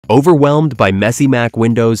Overwhelmed by messy Mac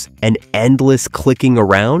windows and endless clicking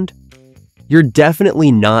around? You're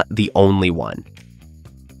definitely not the only one.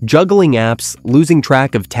 Juggling apps, losing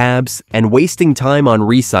track of tabs, and wasting time on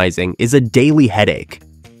resizing is a daily headache.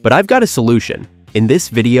 But I've got a solution. In this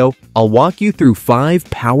video, I'll walk you through 5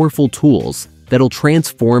 powerful tools that'll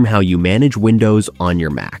transform how you manage Windows on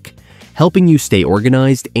your Mac, helping you stay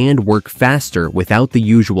organized and work faster without the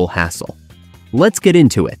usual hassle. Let's get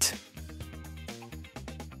into it.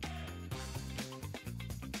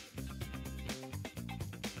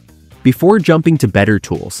 Before jumping to better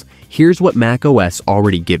tools, here's what macOS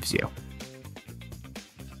already gives you.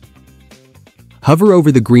 Hover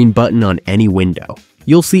over the green button on any window.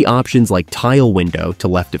 You'll see options like Tile Window to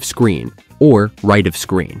left of screen or right of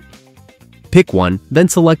screen. Pick one, then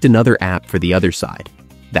select another app for the other side.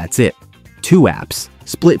 That's it. 2 apps,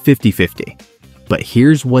 split 50-50. But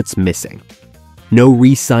here's what's missing. No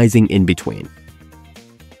resizing in between.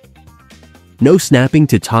 No snapping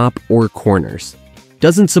to top or corners.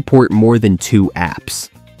 Doesn't support more than 2 apps.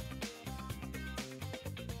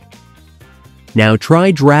 Now try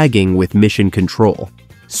dragging with Mission Control.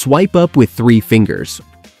 Swipe up with 3 fingers.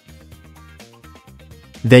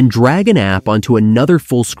 Then drag an app onto another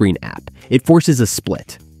full-screen app. It forces a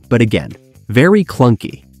split. But again, very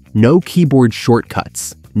clunky. No keyboard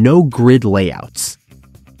shortcuts. No grid layouts.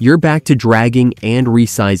 You're back to dragging and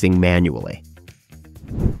resizing manually.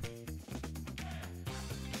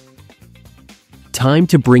 Time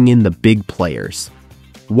to bring in the big players.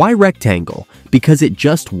 Why Rectangle? Because it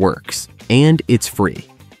just works, and it's free.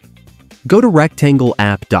 Go to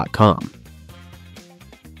rectangleapp.com.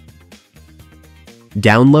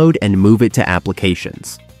 Download and move it to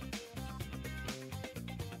Applications.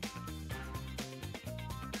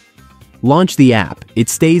 Launch the app. It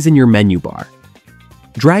stays in your menu bar.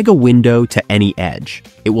 Drag a window to any edge.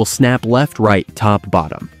 It will snap left, right, top,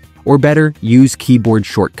 bottom. Or better, use keyboard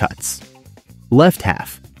shortcuts. Left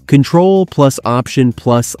half, Control plus Option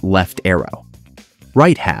plus left arrow.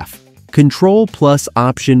 Right half, Control plus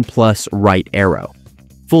Option plus right arrow.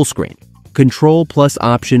 Full screen, Control plus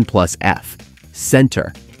Option plus F.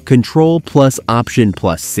 Center, Control plus Option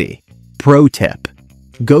plus C. Pro tip: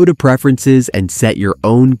 go to Preferences and set your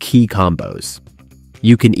own key combos.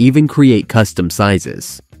 You can even create custom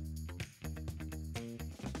sizes.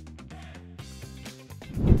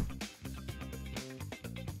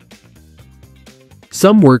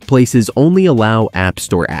 Some workplaces only allow App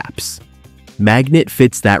Store apps. Magnet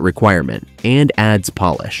fits that requirement and adds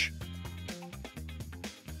polish.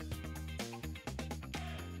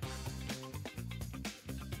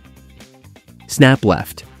 Snap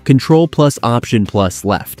left, Control plus Option plus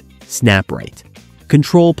left. Snap right,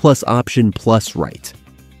 Control plus Option plus right.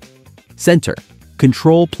 Center,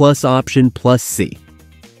 Control plus Option plus C.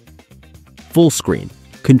 Full screen,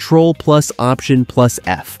 Control plus Option plus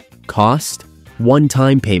F. Cost: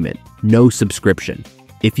 one-time payment, no subscription.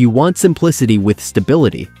 If you want simplicity with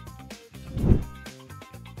stability,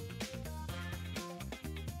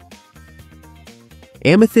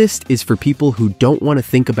 Amethyst is for people who don't want to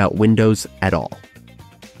think about Windows at all.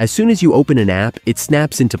 As soon as you open an app, it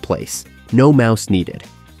snaps into place. No mouse needed.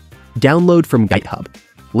 Download from GitHub.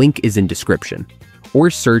 Link is in description. Or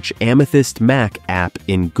search Amethyst Mac app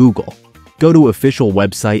in Google. Go to official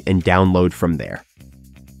website and download from there.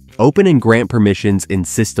 Open and grant permissions in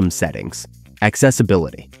System Settings.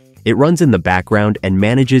 Accessibility. It runs in the background and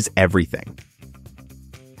manages everything.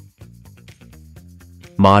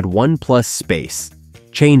 Mod 1 plus space.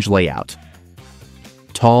 Change layout.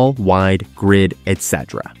 Tall, wide, grid,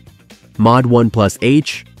 etc. Mod 1 plus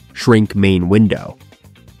H. Shrink main window.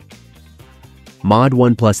 Mod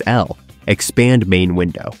 1 plus L. Expand main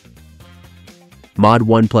window. Mod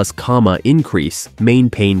 1 plus comma increase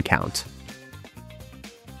main pane count.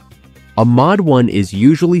 A Mod 1 is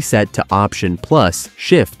usually set to Option plus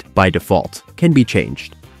Shift by default, can be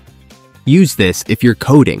changed. Use this if you're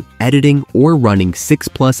coding, editing, or running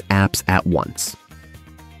 6+ apps at once.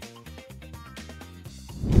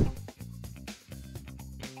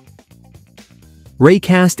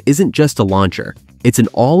 Raycast isn't just a launcher, it's an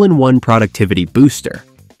all-in-one productivity booster.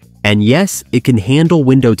 And yes, it can handle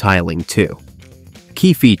window tiling too.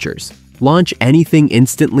 Key features: launch anything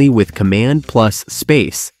instantly with Command plus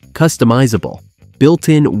space. Customizable.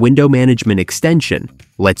 Built-in window management extension.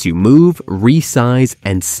 Lets you move, resize,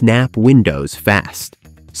 and snap windows fast.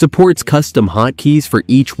 Supports custom hotkeys for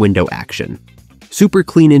each window action. Super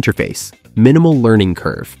clean interface. Minimal learning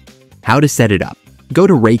curve. How to set it up. Go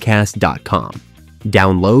to raycast.com.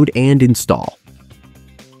 Download and install.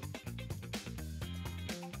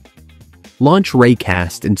 Launch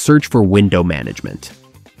Raycast and search for window management.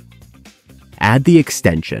 Add the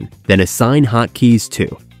extension, then assign hotkeys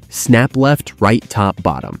to snap left, right, top,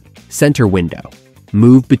 bottom, center window,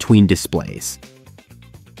 move between displays.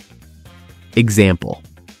 Example: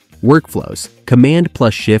 workflows, Command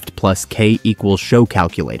plus Shift plus K equals show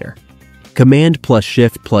calculator. Command plus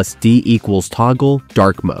Shift plus D equals toggle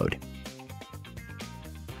dark mode.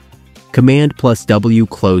 Command plus W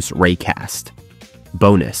close Raycast.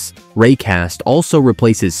 Bonus: Raycast also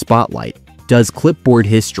replaces Spotlight, does clipboard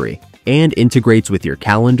history, and integrates with your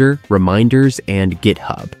calendar, reminders, and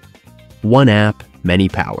GitHub. One app, many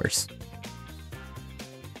powers.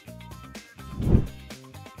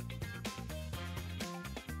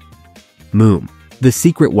 Moom, the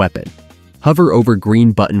secret weapon. Hover over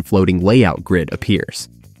green button, floating layout grid appears.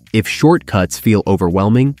 If shortcuts feel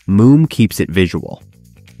overwhelming, Moom keeps it visual.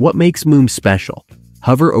 What makes Moom special?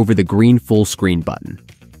 Hover over the green full screen button.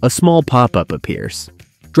 A small pop-up appears.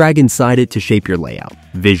 Drag inside it to shape your layout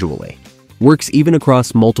visually. Works even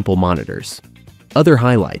across multiple monitors. Other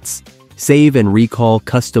highlights: save and recall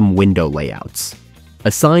custom window layouts.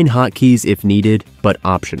 Assign hotkeys if needed, but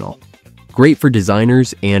optional. Great for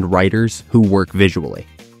designers and writers who work visually.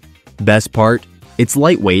 Best part? It's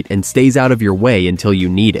lightweight and stays out of your way until you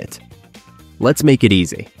need it. Let's make it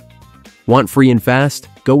easy. Want free and fast?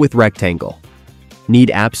 Go with Rectangle. Need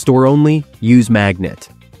App Store only? Use Magnet.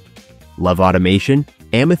 Love automation?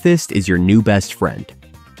 Amethyst is your new best friend.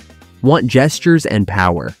 Want gestures and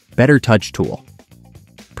power? Better Touch Tool.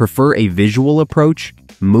 Prefer a visual approach?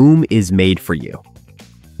 Moom is made for you.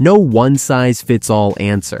 No one-size-fits-all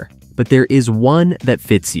answer, but there is one that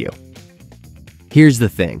fits you. Here's the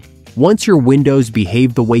thing. Once your windows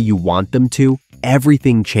behave the way you want them to,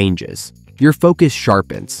 everything changes. Your focus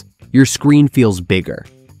sharpens. Your screen feels bigger.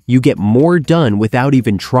 You get more done without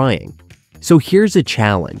even trying. So here's a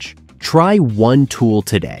challenge. Try one tool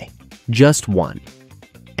today. Just one.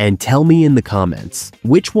 And tell me in the comments,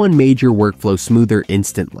 which one made your workflow smoother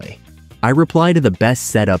instantly? I reply to the best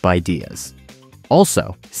setup ideas.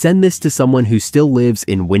 Also, send this to someone who still lives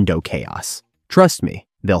in window chaos. Trust me,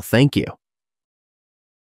 they'll thank you.